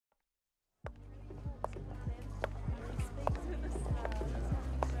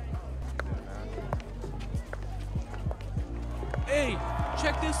Hey,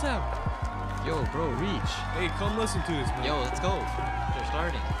 check this out. Yo, bro, reach. Hey, come listen to this, man. Yo, let's go. They're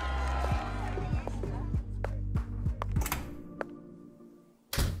starting.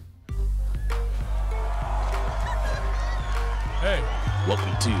 Hey,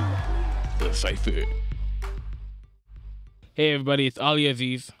 welcome to the Cypher. Hey everybody, it's Ali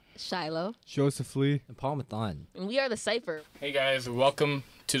Aziz. Shiloh. Joseph Lee. And Paul Mathon. And we are the Cypher. Hey guys, welcome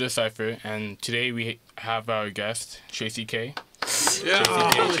to the Cypher, and today we have our guest, Tracey Kayy.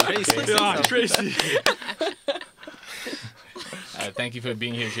 Tracey. Thank you for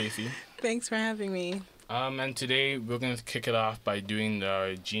being here, Tracey. Thanks for having me. And today we're going to kick it off by doing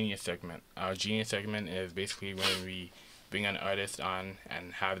our Genius segment. Our Genius segment is basically when we bring an artist on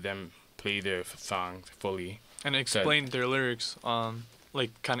and have them play their songs fully. And explain their lyrics,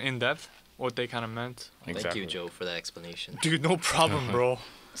 like kind of in depth, what they kind of meant. Exactly. Thank you, Joe, for that explanation. Dude, no problem, bro.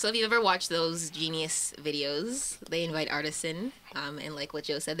 So if you ever watched those Genius videos, they invite artists in, and like what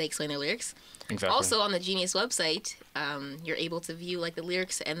Joe said, they explain their lyrics. Exactly. Also on the Genius website, you're able to view like the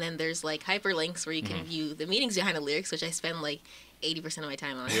lyrics, and then there's like hyperlinks where you can view the meanings behind the lyrics, which I spend like 80% of my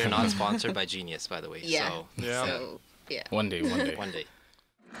time on. We're not sponsored by Genius, by the way. Yeah. So, Yeah. So, yeah. One day. one day.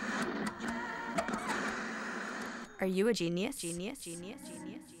 Are you a genius?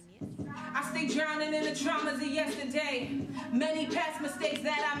 I stay drowning in the traumas of yesterday. Many past mistakes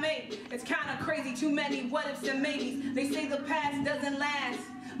that I made. It's kind of crazy, too many what ifs and maybes. They say the past doesn't last,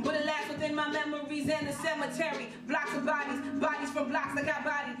 but it lasts within my memories and the cemetery. Blocks of bodies from blocks that got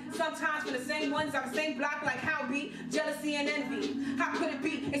bodied. Sometimes from the same ones on the same block, like how be jealousy and envy. How could it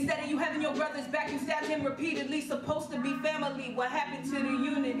be? Instead of you having your brother's back, you stabbed him repeatedly. Supposed to be family. What happened to the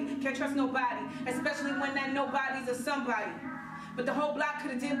unity? Can't trust nobody, especially when that nobody's a somebody. But the whole block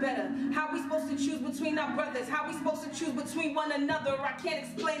could have did better. How we supposed to choose between our brothers? How we supposed to choose between one another? I can't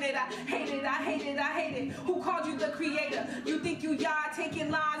explain it. I hate it. Who called you the creator? You think you y'all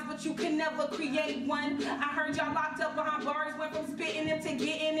taking lives, but you can never create one. I heard y'all locked up behind bars, went from spitting them to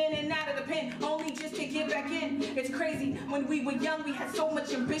getting in and out of the pen, only just to get back in. It's crazy. When we were young, we had so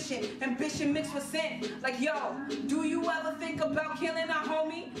much ambition mixed with sin. Like, yo, do you ever think about killing our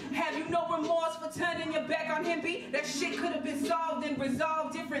homie? Have you no remorse for turning your back on him, B? That shit could have been solved and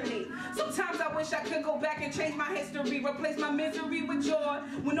resolved differently. Sometimes I wish I could go back and change my history, replace my misery with joy.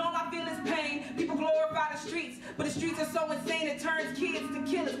 When all I feel is pain, people glorify the streets, but the streets are so insane it turns kids to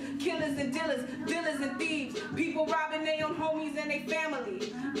killers and dealers and thieves. People robbing their own homies and their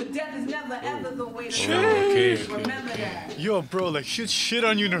family. But death is never ever the way to go. Okay. Remember that. Yo, bro, like shit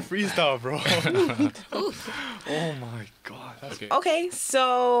on you in a freestyle, bro. Oh my god. Okay,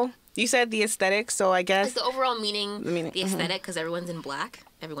 so you said the aesthetic, so I guess Like the overall meaning, the aesthetic, because everyone's in black.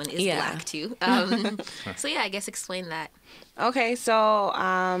 Everyone is Yeah. black too. So yeah, I guess explain that. Okay, so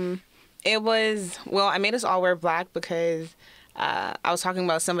it was, well, I made us all wear black because I was talking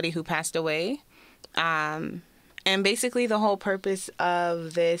about somebody who passed away. And basically the whole purpose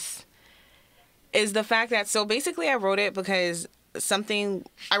of this is the fact that, so basically I wrote it because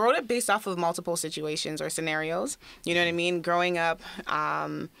I wrote it based off of multiple situations or scenarios. You know what I mean? Growing up,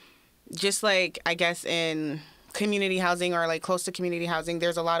 just like, I guess in community housing or like close to community housing,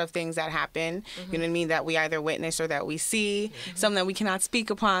 there's a lot of things that happen, you know what I mean, that we either witness or that we see, some that we cannot speak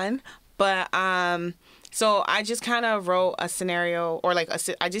upon. But so I just kind of wrote a scenario, or like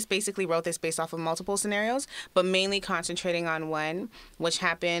I just basically wrote this based off of multiple scenarios, but mainly concentrating on one, which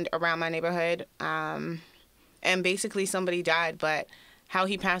happened around my neighborhood. And basically somebody died, but how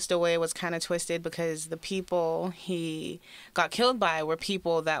he passed away was kind of twisted because the people he got killed by were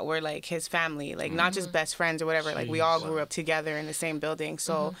people that were like his family, like not just best friends or whatever. Like we all grew up together in the same building.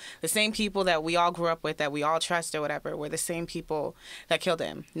 So the same people that we all grew up with, that we all trust or whatever, were the same people that killed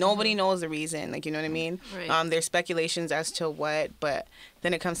him. Nobody knows the reason, like, you know what I mean? Right. There's speculations as to what, but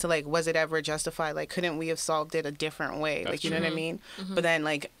then it comes to like, was it ever justified? Like, couldn't we have solved it a different way? Like, you know what I mean? But then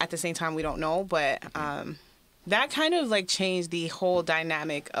like at the same time, we don't know, but that kind of like changed the whole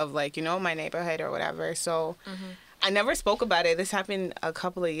dynamic of like, you know, my neighborhood or whatever. So I never spoke about it. This happened a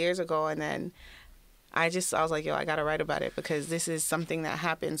couple of years ago, and then I was like, yo, I gotta write about it because this is something that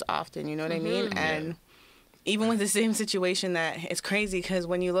happens often, you know what I mean? And even with the same situation, that it's crazy because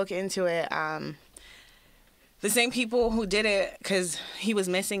when you look into it, the same people who did it, because he was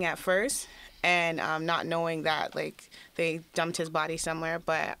missing at first and not knowing that like they dumped his body somewhere,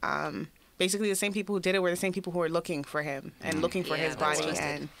 but basically the same people who did it were the same people who were looking for him and looking for his body.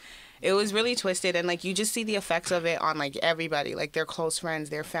 And it was really twisted. And like, you just see the effects of it on like everybody, like their close friends,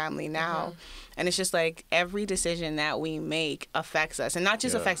 their family now. And it's just like every decision that we make affects us, and not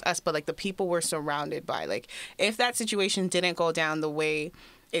just affects us, but like the people we're surrounded by. Like if that situation didn't go down the way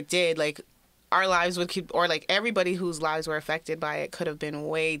it did, like our lives would keep, or like everybody whose lives were affected by it could have been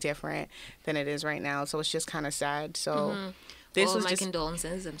way different than it is right now. So it's just kind of sad. So this was my just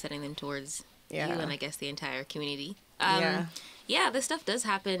condolences. I'm sending them towards you and I guess the entire community. This stuff does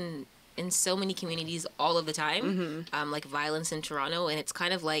happen in so many communities all of the time. Like violence in Toronto, and it's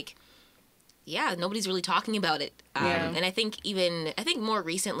kind of like, nobody's really talking about it. And I think more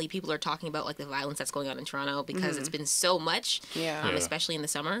recently people are talking about like the violence that's going on in Toronto because it's been so much, especially in the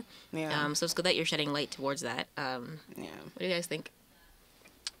summer. So it's good that you're shedding light towards that. What do you guys think?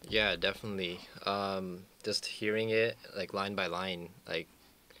 Yeah, definitely. Just hearing it like line by line, like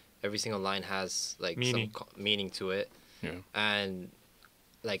every single line has like meaning. some meaning to it. Yeah. And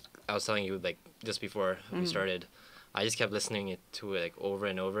like I was telling you, like just before we started, I just kept listening to it like over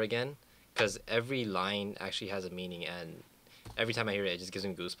and over again. Because every line actually has a meaning, and every time I hear it, it just gives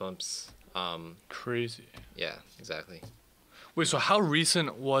me goosebumps. Crazy. Yeah, exactly. Wait, so how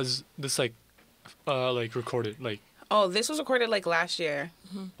recent was this like recorded? Like, Oh, this was recorded like last year.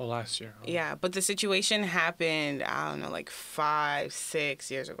 last year. Oh. Yeah, but the situation happened, I don't know, like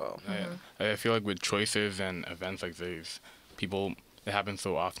 5-6 years ago. I feel like with choices and events like these, it happens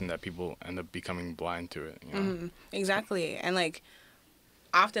so often that people end up becoming blind to it. You know? Exactly. And like,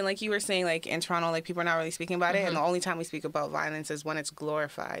 often, like you were saying, like in Toronto, like people are not really speaking about it, and the only time we speak about violence is when it's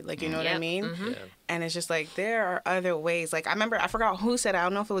glorified. Like, you know what I mean? Yeah. And it's just like there are other ways. Like I forgot who said it. I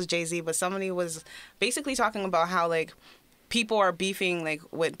don't know if it was Jay-Z, but somebody was basically talking about how like people are beefing like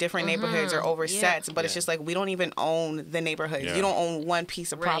with different neighborhoods or over sets, but it's just like we don't even own the neighborhoods. You don't own one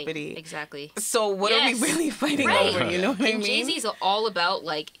piece of property. Exactly. So what are we really fighting over? You know what I mean? Jay-Z's all about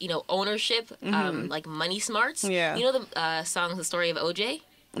like ownership, like money smarts. Yeah. You know the song "The Story of OJ."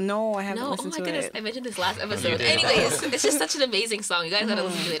 No, I haven't listened to it. Oh my goodness, I mentioned this last episode. Anyways, it's just such an amazing song. You guys gotta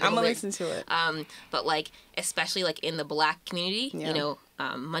listen to it. I'm gonna listen to it. But like, especially like in the Black community,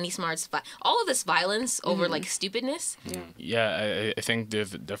 money smarts, all of this violence over like stupidness. Yeah, I think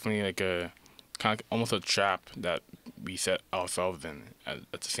there's definitely like a kind of almost a trap that we set ourselves in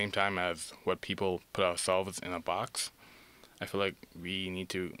at the same time as what people put ourselves in a box. I feel like we need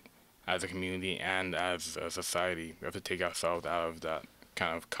to, as a community and as a society, we have to take ourselves out of that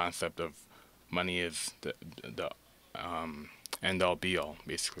kind of concept of money is the end all be all,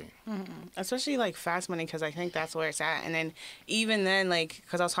 basically. Especially like fast money, because I think that's where it's at. And then even then, like,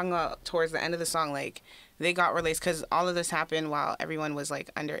 because I was talking about towards the end of the song, like they got released because all of this happened while everyone was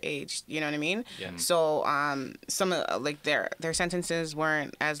like underage. You know what I mean? Yeah. So some of like their sentences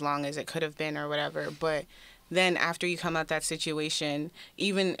weren't as long as it could have been or whatever, but then after you come out that situation,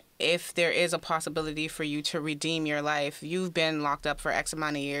 even if there is a possibility for you to redeem your life, you've been locked up for X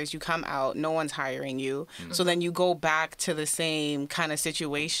amount of years, you come out, no one's hiring you. So then you go back to the same kind of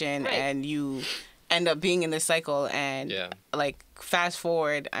situation and you end up being in this cycle. And like fast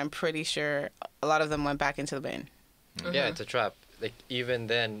forward, I'm pretty sure a lot of them went back into the bin. Yeah, it's a trap. Like even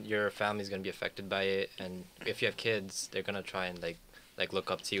then, your family's gonna be affected by it, and if you have kids, they're gonna try and like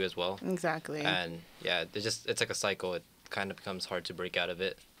look up to you as well. Exactly. And yeah, it's like a cycle. It kind of becomes hard to break out of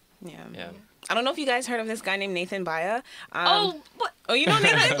it. Yeah. I don't know if you guys heard of this guy named Nathan Baya. What? Oh, you know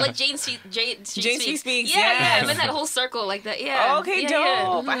Nathan? Like Jane Street Speaks. Yeah, I'm in that whole circle like that. Yeah. Okay,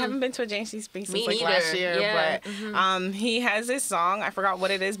 dope. I haven't been to a Jane Street Speaks since like last year, but he has this song. I forgot what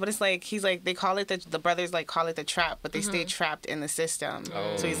it is, but it's like he's like they call it the brothers like call it the trap, but they stay trapped in the system.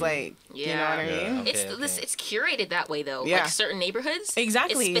 So he's like, you know what I mean? It's curated that way though. Yeah. Like certain neighborhoods.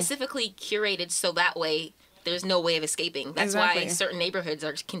 Exactly. It's specifically curated so that way there's no way of escaping. That's why certain neighborhoods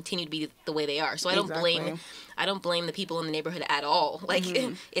are continue to be the way they are. So I don't blame the people in the neighborhood at all. Like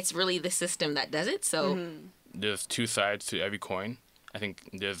it's really the system that does it. So there's two sides to every coin. I think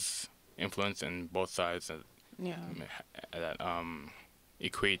there's influence in both sides that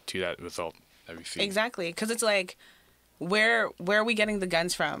equate to that result that we see. Exactly, because it's like where are we getting the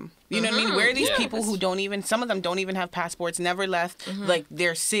guns from? You know what I mean? Where are these people who some of them don't even have passports, never left like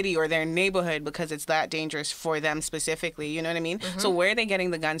their city or their neighborhood because it's that dangerous for them specifically, you know what I mean? So where are they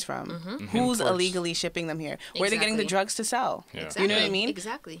getting the guns from? Who's illegally shipping them here? Where are they getting the drugs to sell? Exactly. You know what I mean?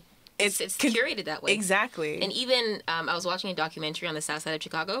 Exactly. It's curated that way. Exactly. And even I was watching a documentary on the south side of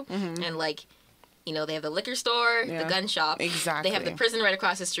Chicago and like, they have the liquor store, the gun shop. Exactly. They have the prison right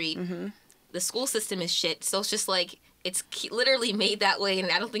across the street. The school system is shit. So it's just like literally made that way,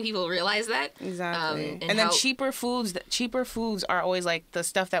 and I don't think people realize that. Exactly. And then cheaper foods are always like the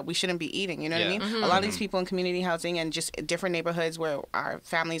stuff that we shouldn't be eating. You know what I mean? A lot of these people in community housing and just different neighborhoods where our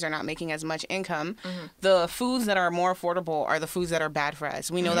families are not making as much income, the foods that are more affordable are the foods that are bad for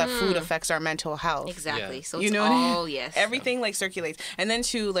us. We know that food affects our mental health. Exactly. Yeah. So you it's know all yes. Everything like circulates, and then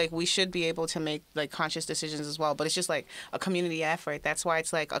too like we should be able to make like conscious decisions as well. But it's just like a community effort. That's why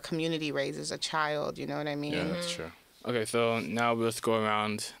it's like a community raises a child. You know what I mean? Yeah, that's true. Okay, so now let's go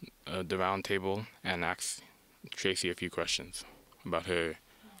around the round table and ask Tracey a few questions about her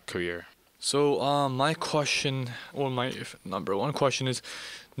career. So, my question, or my number one question is,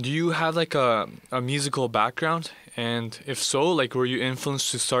 do you have like a musical background? And if so, like, were you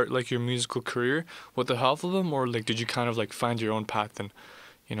influenced to start like your musical career with the help of them, or like, did you kind of like find your own path and,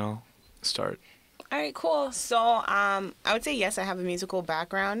 start? All right, cool. So, I would say yes, I have a musical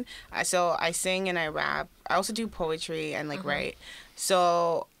background. So I sing and I rap. I also do poetry and like write.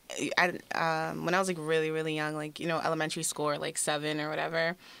 So, when I was like really, really young, like elementary school, or like 7 or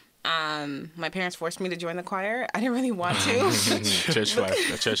whatever, my parents forced me to join the choir. I didn't really want to. Church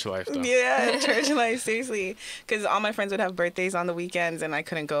life though. Yeah, church life, seriously. Because all my friends would have birthdays on the weekends and I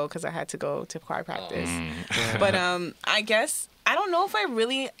couldn't go because I had to go to choir practice. But I guess, I don't know if I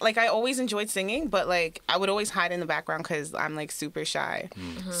really, like, I always enjoyed singing, but like I would always hide in the background because I'm like super shy.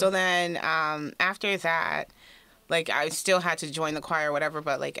 So then after that, like I still had to join the choir or whatever,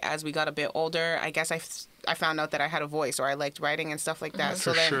 but like as we got a bit older, I guess I found out that I had a voice, or I liked writing and stuff like that.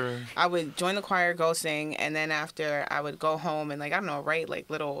 So then I would join the choir, go sing, and then after I would go home and like, I don't know, write like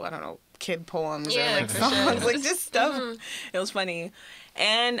little, I don't know, kid poems or like songs, like just stuff. It was funny.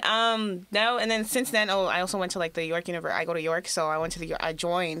 And now and then since then, I also went to like the York University. I go to York, so I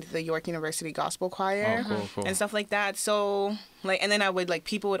joined the York University Gospel Choir and stuff like that. So like, and then I would like,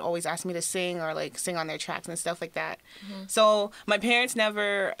 people would always ask me to sing or like sing on their tracks and stuff like that. So my parents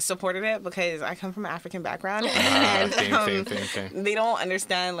never supported it because I come from an African background and same. they don't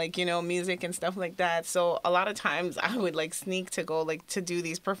understand like music and stuff like that. So a lot of times I would like sneak to go like to do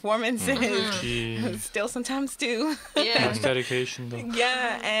these performances. Still sometimes too. Yeah, that's dedication though.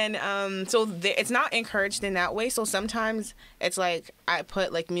 Yeah, and so it's not encouraged in that way. So sometimes it's like I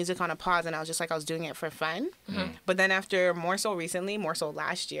put like music on a pause, and I was doing it for fun. But then after more so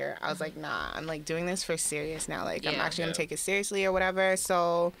last year, I was like, nah, I'm like doing this for serious now. Like I'm actually gonna take it seriously or whatever.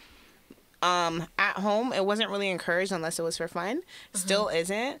 So at home, it wasn't really encouraged unless it was for fun. Still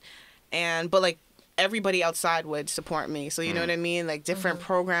isn't, but like everybody outside would support me. So you know what I mean? Like different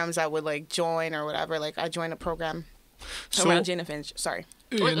programs I would like join or whatever. Like I joined a program. Around Jane and Finch. Sorry.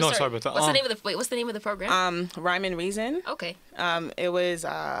 Sorry about that. What's the name of the program? Rhyme and Reason. Okay. It was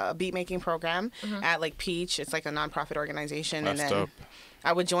a beat making program at like Peach. It's like a nonprofit organization. That's and then dope.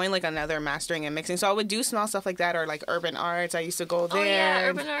 I would join like another mastering and mixing. So I would do small stuff like that, or like urban arts. I used to go there. Oh yeah,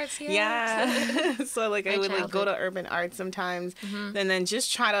 urban arts. Yeah. So like I would like go to urban arts sometimes, and then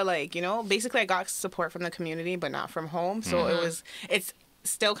just try to like basically I got support from the community, but not from home. So it's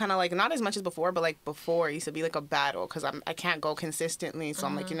still kind of like not as much as before, but like before it used to be like a battle because I can't go consistently. So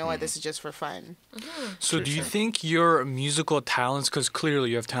I'm like, you know what, this is just for fun. So do you think your musical talents, because clearly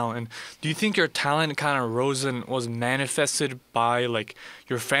you have talent, do you think your talent kind of rose and was manifested by like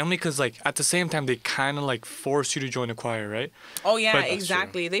your family? Because like at the same time they kind of like forced you to join the choir, right? Oh yeah,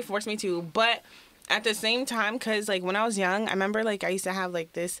 exactly. They forced me to, but at the same time, because like when I was young, I remember like I used to have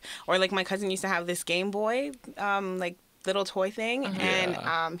like this, or like my cousin used to have this Game Boy like little toy thing,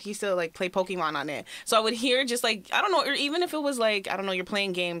 and he used to like play Pokemon on it. So I would hear just like, I don't know, or even if it was like, I don't know, you're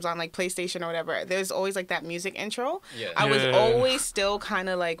playing games on like PlayStation or whatever, there's always like that music intro. I was always still kind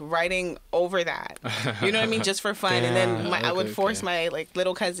of like writing over that, you know what I mean, just for fun. And then I would force my like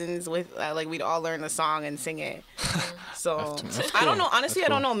little cousins with like we'd all learn the song and sing it. So that's cool. I don't know, honestly, I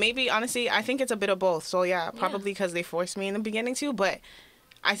don't know, maybe honestly I think it's a bit of both. So yeah, probably because they forced me in the beginning too, but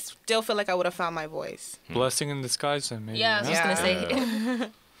I still feel like I would have found my voice. Blessing in disguise, then maybe. Yeah, I was just gonna say.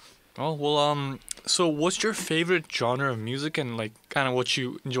 Oh well, so what's your favorite genre of music and like kind of what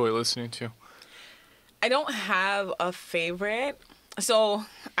you enjoy listening to? I don't have a favorite. So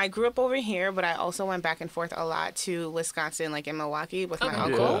I grew up over here, but I also went back and forth a lot to Wisconsin, like in Milwaukee with my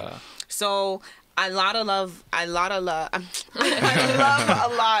uncle. Yeah. So I love a lot.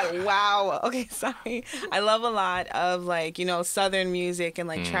 Wow. Okay, sorry. I love a lot of like, Southern music and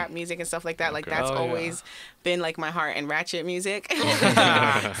like trap music and stuff like that. Like that's always been like my heart, and ratchet music.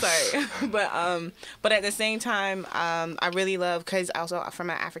 Sorry. But at the same time, I really love, because also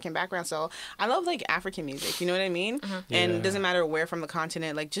from an African background, so I love like African music, you know what I mean? And it doesn't matter where from the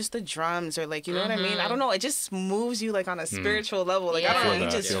continent, like just the drums or like, you know what I mean? I don't know, it just moves you like on a spiritual level. Like I don't know,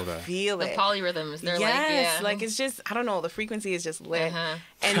 you just feel it. The polyrhythms anthems. They're yes, like it's just, I don't know, the frequency is just lit.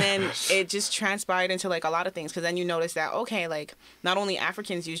 And then it just transpired into like a lot of things, because then you notice that, okay, like not only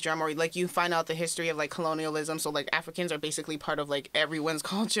Africans use drum, or like you find out the history of like colonialism, so like Africans are basically part of like everyone's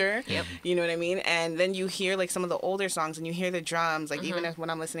culture. Yep. You know what I mean? And then you hear like some of the older songs and you hear the drums, like even if, when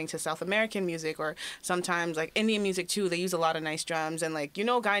I'm listening to South American music, or sometimes like Indian music too, they use a lot of nice drums. And like, you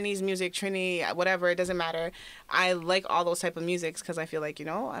know, Guyanese music, Trini, whatever, it doesn't matter. I like all those type of musics because I feel like, you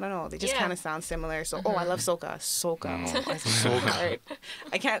know, I don't know, they just kind of sound similar. So, I love soca. So hard.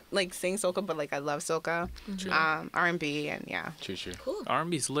 I can't like sing soca, but like I love soca, R&B, and yeah. True. cool.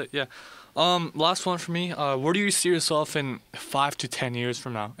 R&B's lit, yeah. Last one for me. Where do you see yourself in 5 to 10 years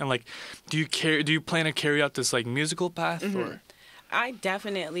from now? And like, do you plan to carry out this like musical path or? I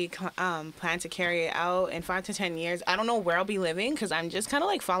definitely plan to carry it out in 5 to 10 years. I don't know where I'll be living because I'm just kind of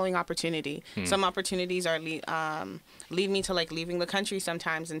like following opportunity. Some opportunities are lead me to like leaving the country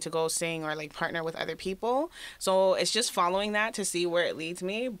sometimes and to go sing or like partner with other people. So it's just following that to see where it leads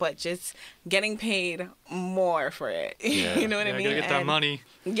me, but just getting paid more for it. Yeah. You know what I mean? Gotta get that money.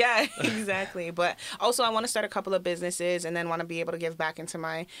 Yeah, exactly. But also I want to start a couple of businesses and then want to be able to give back into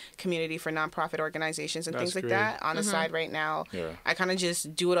my community for nonprofit organizations and things like great. that. On the side right now, I kind of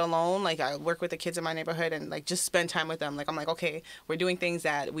just do it alone. Like I work with the kids in my neighborhood and like just spend time with them. Like I'm like, okay, we're doing things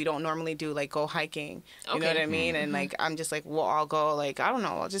that we don't normally do, like go hiking. You know what I mean? And like I'm just like, we'll all go. Like I don't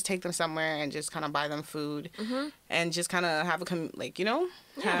know, I'll just take them somewhere and just kind of buy them food and just kind of have a like, you know.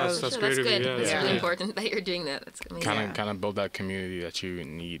 That's That's great of you, good. yeah, It's that's really good. important that you're doing that. That's amazing. Kind of build that community that you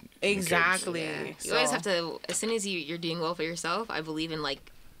need. Exactly. Yeah. You always have to, as soon as you're doing well for yourself, I believe in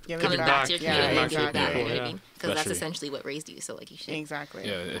like Giving coming back to your Yeah, community and exactly. giving back, you know what I Yeah. mean? Because that's Especially- essentially what raised you, so like you should. Exactly.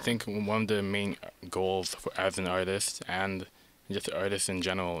 Yeah, I think one of the main goals as an artist and just artists in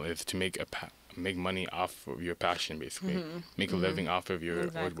general is to make money off of your passion, basically. Make a living off of your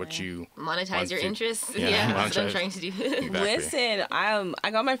what Exactly. you Monetize want your to- interests. Yeah, Yeah, that's what I'm monetize. trying to do. Exactly. Listen,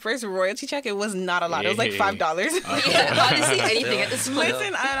 I got my first royalty check. It was not a lot. It was like Yay. $5. Yeah, honestly, anything at this point.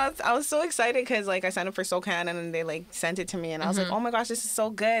 Listen, I was so excited because like I signed up for SoCan and then they like sent it to me and I was like, oh my gosh, this is so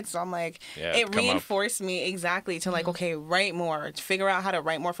good. So I'm like, Yeah, it come up. reinforced me exactly to like, okay, write more, figure out how to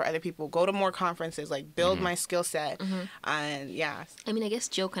write more for other people, go to more conferences, like build my skill set, and yeah. I mean, I guess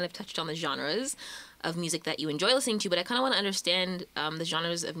Joe kind of touched on the genres of music that you enjoy listening to, but I kind of want to understand the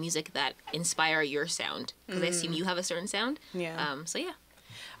genres of music that inspire your sound, because I assume you have a certain sound. Yeah. So yeah.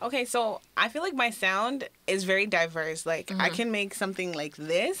 Okay, so I feel like my sound is very diverse. Like I can make something like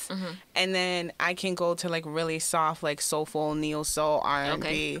this, and then I can go to like really soft, like soulful, neo soul,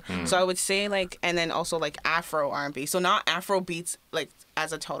 R&B. So I would say like, and then also like Afro R&B. So not Afro beats like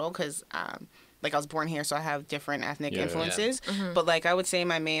as a total, because like I was born here, so I have different ethnic influences. But like I would say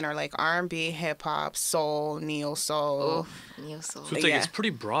my main are like R&B, hip hop, soul, neo soul. Oh, neo soul. So it's like Yeah. it's pretty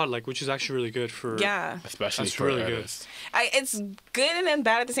broad, like which is actually really good for. Yeah. especially That's for really good. artists. It's good and then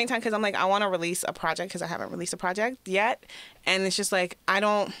bad at the same time because I'm like, I want to release a project because I haven't released a project yet. And it's just like, I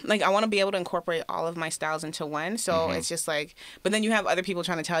want to be able to incorporate all of my styles into one. So it's just like, but then you have other people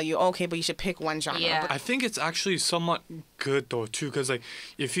trying to tell you, okay, but you should pick one genre. Yeah. But I think it's actually somewhat good though too, because like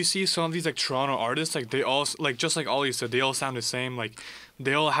if you see some of these like Toronto artists, like they all like just like Ollie said, they all sound the same. Like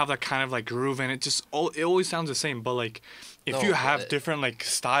they all have that kind of like groove, and it always sounds the same. But like if No, you have but- different like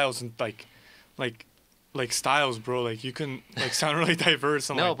styles and like styles, bro, like you can like sound really diverse.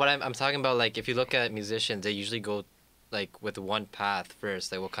 And, No, like, but I'm talking about like if you look at musicians, they usually go like with one path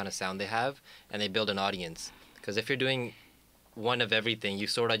first, like what kind of sound they have, and they build an audience. Because if you're doing one of everything, you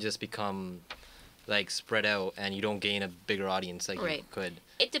sort of just become like spread out, and you don't gain a bigger audience like you Right. could.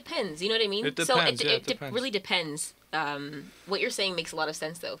 It depends. You know what I mean? It So depends, yeah, it it depends. really depends. What you're saying makes a lot of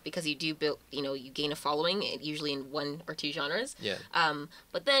sense though, because you do build, you gain a following, usually in one or two genres. Yeah.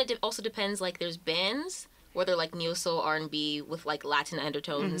 But then it also depends. Like there's bands where they're like neo soul R&B with like Latin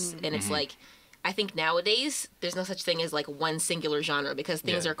undertones, and it's like, I think nowadays there's no such thing as like one singular genre because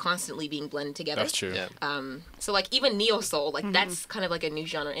things Yeah. are constantly being blended together. That's true. Yeah. So like even neo soul, like that's kind of like a new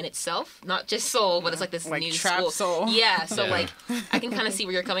genre in itself. Not just soul, but it's like this Like new trap school. soul. Yeah. So Yeah. like I can kind of see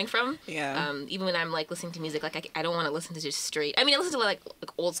where you're coming from. Yeah. Even when I'm like listening to music, like I don't want to listen to just straight. I mean, I listen to like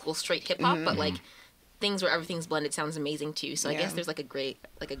old school straight hip hop, but like things where everything's blended sounds amazing too. So I Yeah. guess there's like a gray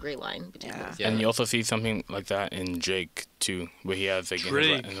line between Yeah. those. Yeah. And you also see something like that in Drake too, where he has like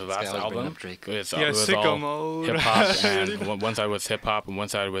Drake. in his This guy last always bringing album, up Drake. it's, Yeah, it was sicko all mode. hip hop, and one side was hip hop and one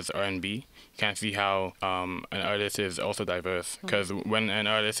side was R&B. You can't see how an artist is also diverse, because when an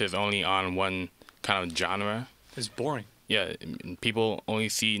artist is only on one kind of genre, it's boring. yeah, people only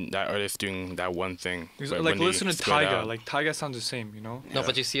see that artist doing that one thing. But Like when they listen to spread Tyga. out- Like Tyga sounds the same, you know. No,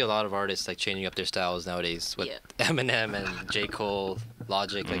 but you see a lot of artists like changing up their styles nowadays with Yeah. Eminem and J. Cole,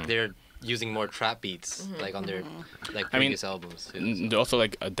 Logic. Like they're using more trap beats like on their like I mean, previous albums. Too, They're also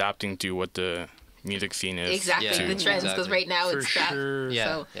like adapting to what the music scene is. Exactly, Yeah, the trends, because exactly. right now For it's trap. sure. Yeah,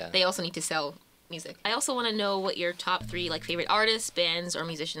 So yeah. they also need to sell music. I also want to know what your top 3 like favorite artists, bands, or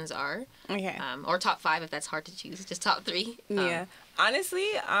musicians are. Okay. Or top 5 if that's hard to choose. Just top 3. Yeah. Honestly,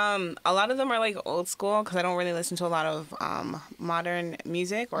 a lot of them are like old school because I don't really listen to a lot of modern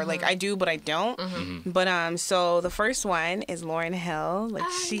music, or like I do, but I don't. But so the first one is Lauryn Hill. Like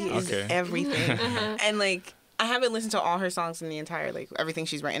she is Okay. everything, and like I haven't listened to all her songs in the entire like everything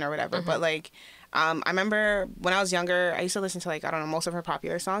she's written or whatever. But like I remember when I was younger, I used to listen to like I don't know most of her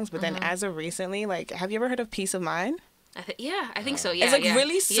popular songs. But then as of recently, like have you ever heard of Peace of Mind? I think so. Yeah, It's like yeah.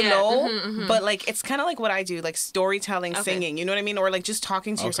 really Yeah. slow, but like it's kind of like what I do, like storytelling, Okay. singing. You know what I mean? Or like just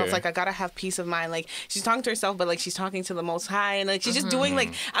talking to yourself. Okay. Like I gotta have peace of mind. Like she's talking to herself, but like she's talking to the Most High, and like she's just doing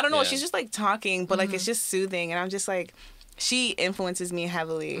like I don't know. Yeah. She's just like talking, but like it's just soothing, and I'm just like she influences me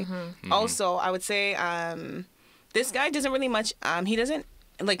heavily. Also, I would say this guy doesn't really much. He doesn't.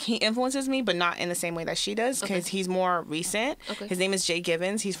 Like he influences me, but not in the same way that she does, because he's more recent. Okay. His name is Jay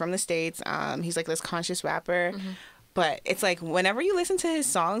Gibbons. He's from the States. He's like this conscious rapper. But it's like whenever you listen to his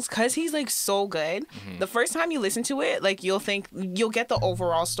songs, because he's like so good, the first time you listen to it, like you'll get the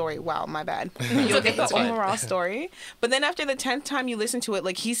overall story. Wow, my bad. You'll get the That's fine. overall story. But then after the 10th time you listen to it,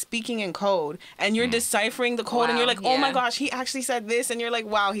 like he's speaking in code and you're deciphering the code and you're Wow, like, oh my yeah. gosh, he actually said this. And you're like,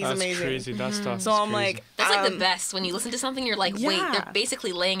 wow, he's That's amazing. crazy. That stuff. So is I'm crazy. like, That's like the best when you listen to something. You're like, wait, Yeah. they're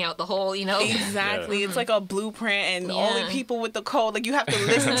basically laying out the whole, Exactly. It's like a blueprint, and Yeah. only people with the code, like you have to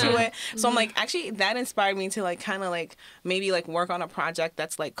listen to it. So I'm like, actually, that inspired me to like kind of like maybe like work on a project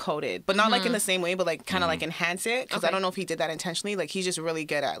that's like coded, but not like in the same way, but like kind of like enhance it. Because I Okay. don't know if he did that intentionally. Like he's just really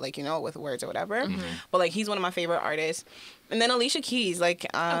good at like with words or whatever. But like he's one of my favorite artists. And then Alicia Keys, like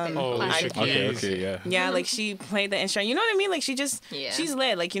Oh, Classic. Alicia Keys. Okay, yeah. yeah, like she played the instrument. You know what I mean? Like she just Yeah. she's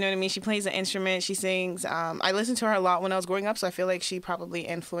lit. Like you know what I mean? She plays the instrument. She sings. I listened to her a lot when I was growing up, so I feel like she probably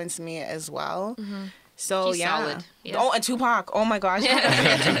influenced me as well. So She's yeah. solid. Yeah. Oh, and Tupac. Oh my gosh.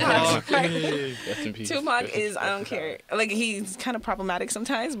 Okay. Rest in peace. Tupac Rest in is I don't care. Like he's kind of problematic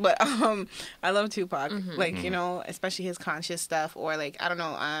sometimes, but I love Tupac. Like especially his conscious stuff, or like I don't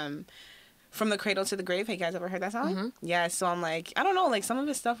know. From the Cradle to the Grave. Hey, guys, ever heard that song? Yeah, so I'm like, I don't know, like some of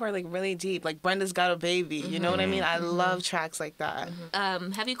his stuff are like really deep. Like Brenda's Got a Baby, you know what I mean? I love tracks like that.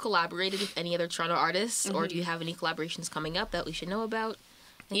 Have you collaborated with any other Toronto artists, or do you have any collaborations coming up that we should know about?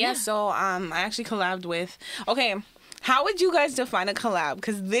 Yeah, so I actually collabed with. Okay, how would you guys define a collab?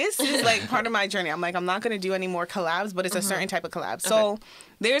 Because this is like part of my journey. I'm like, I'm not gonna do any more collabs, but it's a certain type of collab. So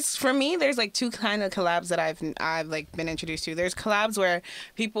there's like two kind of collabs that I've like been introduced to. There's collabs where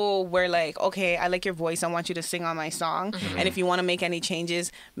people were like, okay, I like your voice, I want you to sing on my song, and if you want to make any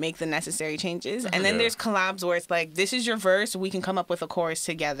changes, make the necessary changes. And then there's collabs where it's like, this is your verse, we can come up with a chorus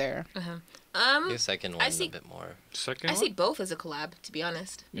together. The second one see- a bit more. Second I one? see both as a collab, to be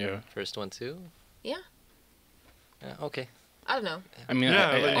honest. Yeah. First one too. Yeah. Yeah, okay. I don't know. I mean,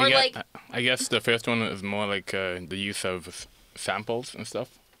 Yeah, Or guess, like- I guess the first one is more like the use of samples and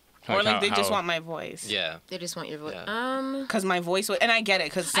stuff. Or like how- they just how- want my voice. Yeah. They just want your voice. Yeah. Because my voice, and I get it,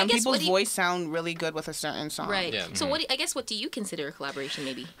 because some guess people's what do you- voice sound really good with a certain song. Right. Yeah. So what do you consider a collaboration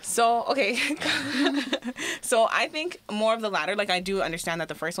maybe? So, okay. So I think more of the latter. Like, I do understand that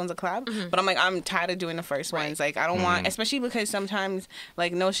the first one's a collab, but I'm like, I'm tired of doing the first ones. Like, I don't want, especially because sometimes,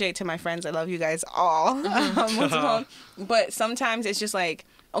 like, no shade to my friends. I love you guys all. Most of them. But sometimes it's just like,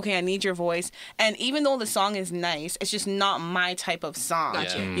 okay, I need your voice. And even though the song is nice, it's just not my type of song.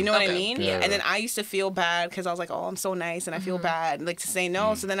 Gotcha. You know what I Okay. mean? Yeah. And then I used to feel bad because I was like, oh, I'm so nice and I feel bad, like, to say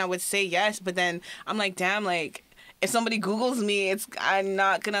no. So then I would say yes, but then I'm like, damn, like, if somebody Googles me, I'm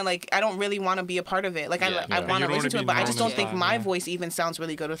not gonna, like, I don't really want to be a part of it. Like, Yeah. I Yeah. want You to don't listen to wanna it, be but I just known don't as think that, my yeah. voice even sounds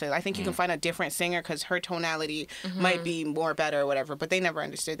really good with it. I think you can find a different singer because her tonality might be more better or whatever, but they never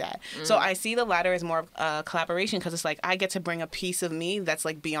understood that. So I see the latter as more of a collaboration because it's like I get to bring a piece of me that's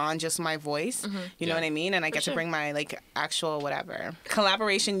like beyond just my voice. You know Yeah. what I mean? And I get to bring my like actual whatever.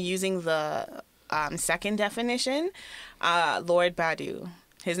 Collaboration using the second definition, Lord Badu.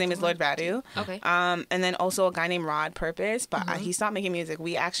 His name is Lord Badu. Okay. And then also a guy named Rod Purpose, but he stopped making music.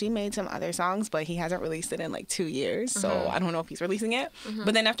 We actually made some other songs, but he hasn't released it in like 2 years, so I don't know if he's releasing it.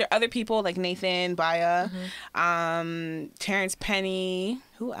 But then after other people like Nathan, Baya, Terrence Penny,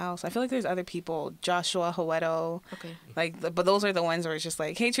 who else? I feel like there's other people, Joshua Howeto. Okay. Like, but those are the ones where it's just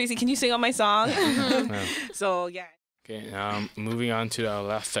like, hey Tracy, can you sing on my song? So yeah. Okay, moving on to our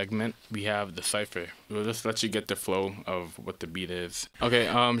last segment, we have the Cypher. We'll just let you get the flow of what the beat is. Okay,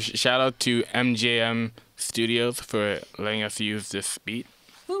 shout out to MJM Studios for letting us use this beat.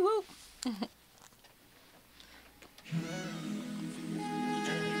 Woo woo.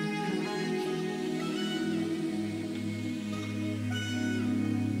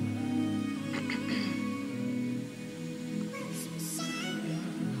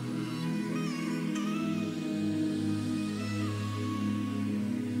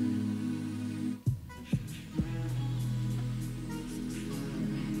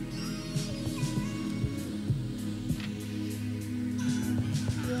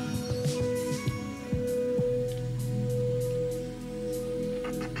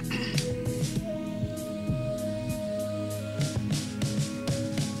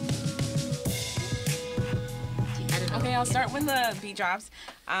 I'll start when the beat drops.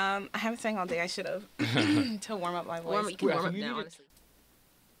 I haven't sang all day. I should have to warm up my voice. You can warm up now, honestly.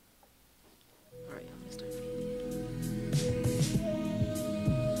 All right, I'm gonna start.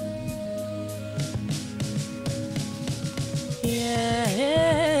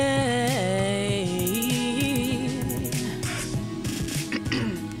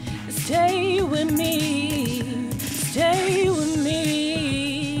 Stay with me, stay with me,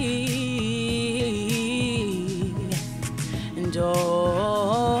 and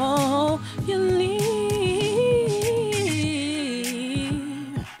don't you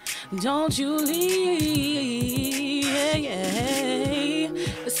leave, don't you leave,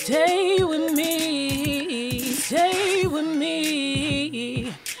 stay with me, stay with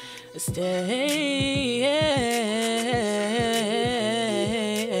me, stay.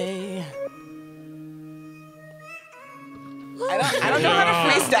 I don't know how to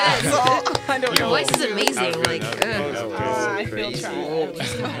freestyle, so I don't Your know. voice is amazing. Like, I feel tried.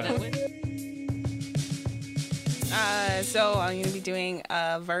 So I'm going to be doing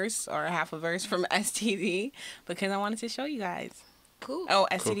a verse or half a verse from STD because I wanted to show you guys. cool. Oh,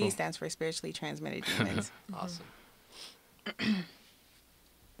 STD Cool. stands for spiritually transmitted demons. Awesome.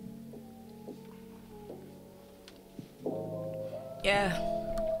 Yeah.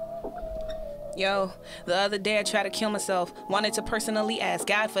 Yo, the other day I tried to kill myself. Wanted to personally ask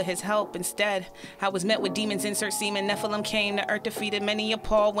God for his help. Instead, I was met with demons, insert semen. Nephilim came, the earth defeated many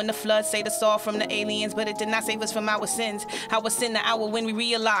appalled. When the flood saved us all from the aliens, but it did not save us from our sins. Our sin, the hour when we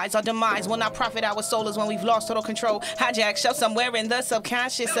realize our demise will not profit our soul is when we've lost total control. Hijack, shoved somewhere in the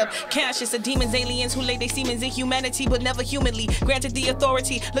subconscious of demons, aliens who lay their semens in humanity, but never humanly. Granted the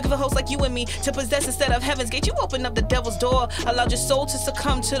authority, looking for hosts like you and me to possess instead of heaven's gate. You open up the devil's door, allowed your soul to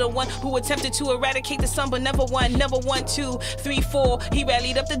succumb to the one who attempted to eradicate the sun, but never won. Never 1, 2, 3, 4. He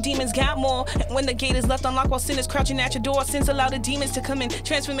rallied up the demons, got more. And when the gate is left unlocked while sin is crouching at your door, sins allow the demons to come in.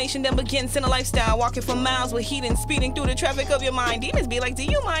 Transformation then begins in a lifestyle, walking for miles with heat and speeding through the traffic of your mind. Demons be like, do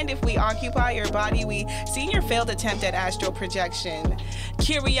you mind if we occupy your body? We seen your failed attempt at astral projection.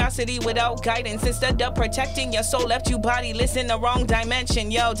 Curiosity without guidance, instead of protecting your soul, left you bodiless in the wrong dimension.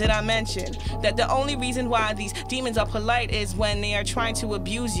 Yo, did I mention that the only reason why these demons are polite is when they are trying to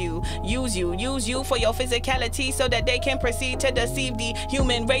abuse you, use you for your physicality so that they can proceed to deceive the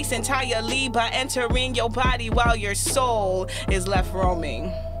human race entirely by entering your body while your soul is left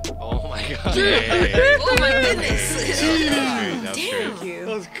roaming. Oh my god. Oh my goodness. That Damn.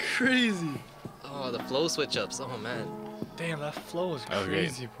 That was crazy. Oh, the flow switch ups. Oh man. Damn, that flow is was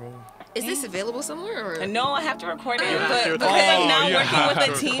crazy, bro. Is this available somewhere? Or? And no, I have to record it, You have but to because record I'm it. now you working have with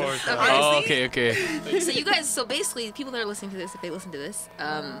to a team, record that. honestly, Oh, okay. So you guys, so basically, people that are listening to this, if they listen to this,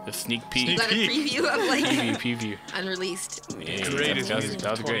 The sneak you peek. got a preview of like Preview. unreleased. Yeah, Greatest that was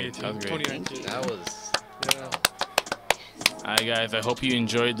music great. That was great. 2019. That was. All right, guys. I hope you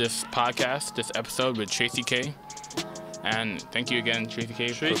enjoyed this podcast, this episode with Tracey Kayy. And thank you again, Tracey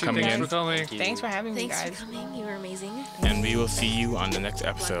Kayy, for coming thanks in. for coming. thanks for having me, Thanks guys. for coming. You were amazing. And we will see you on the next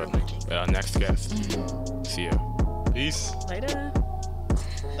episode with our next guest. See ya. Peace. Later.